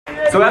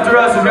So after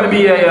us is going to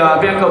be a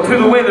band called To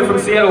The Wind. They're from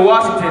Seattle,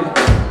 Washington.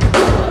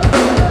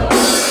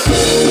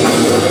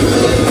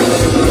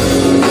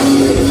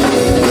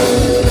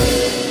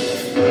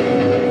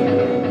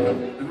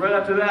 And right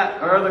after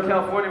that, our other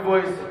California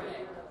boys,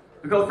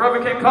 they're called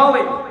Forever Can't Call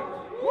Me.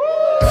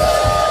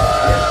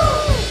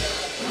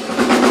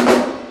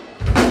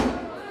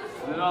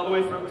 And then all the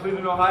way from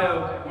Cleveland,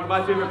 Ohio, one of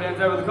my favorite bands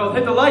ever, they're called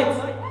Hit the Lights.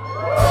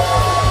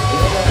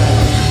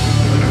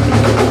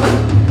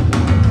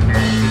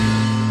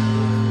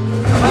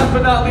 Last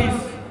but not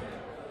least,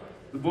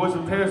 the boys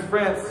from Paris,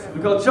 France.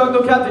 They're called Chug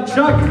No Captain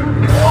Chug.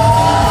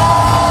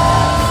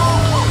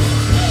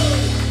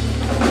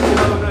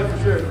 For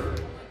sure.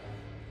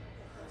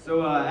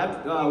 So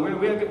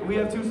we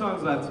have 2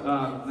 songs left.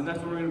 The next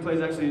one we're going to play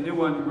is actually a new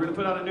one. We're going to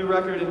put out a new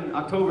record in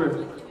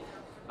October.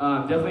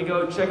 Definitely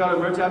go check out our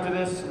merch after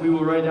this. We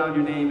will write down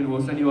your name and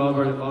we'll send you all of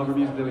our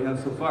music that we have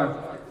so far.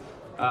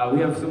 We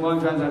have some long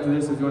drives after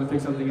this if you want to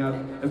pick something up.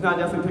 If not,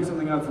 definitely pick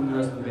something up from the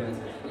rest of the band.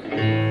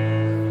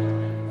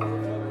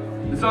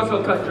 The song's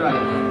called Cut Dry.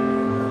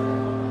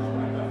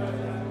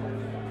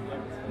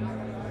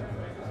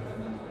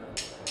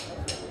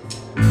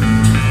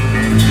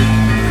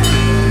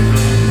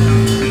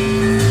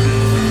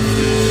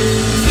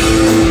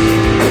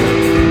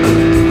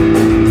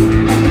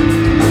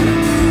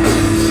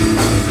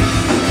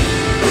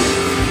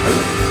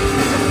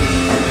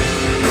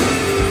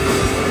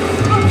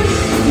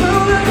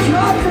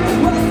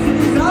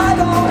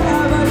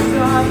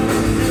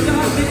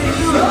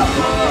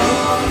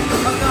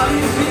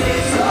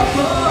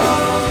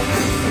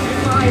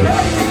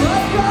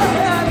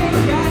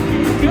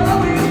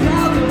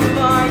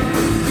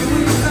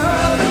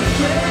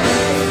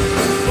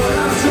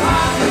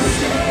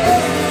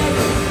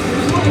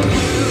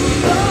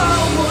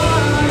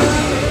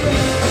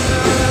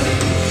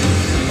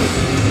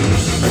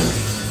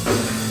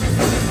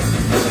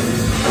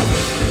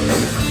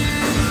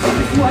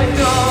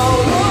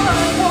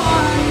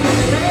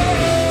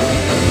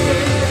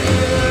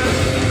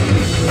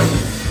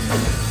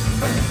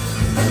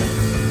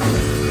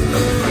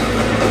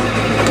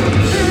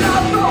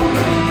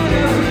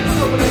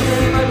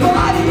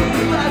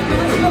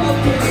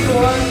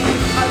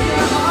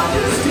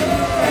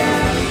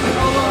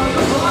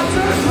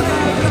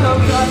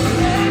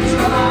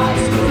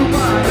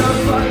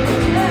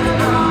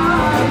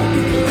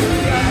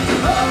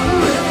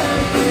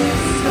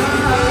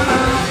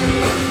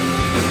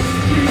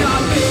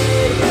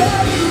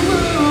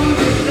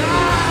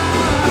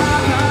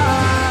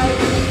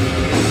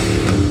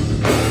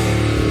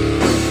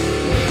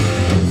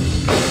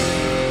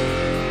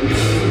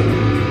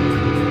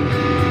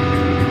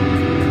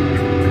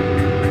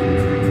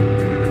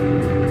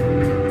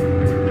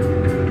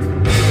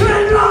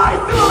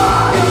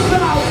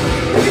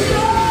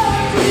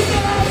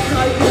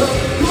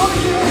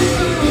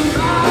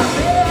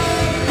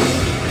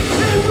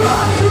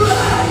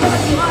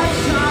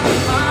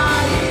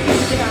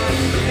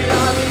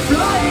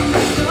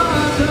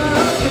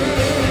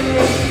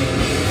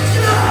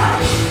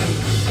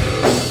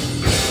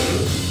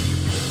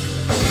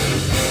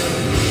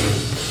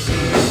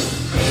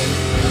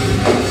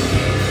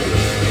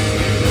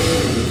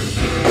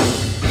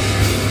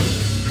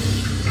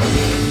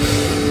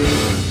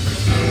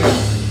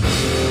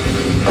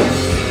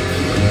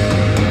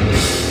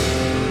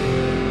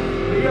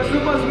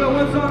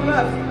 One song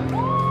left.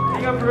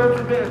 Hang up for the rest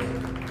of the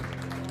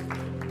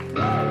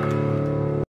band.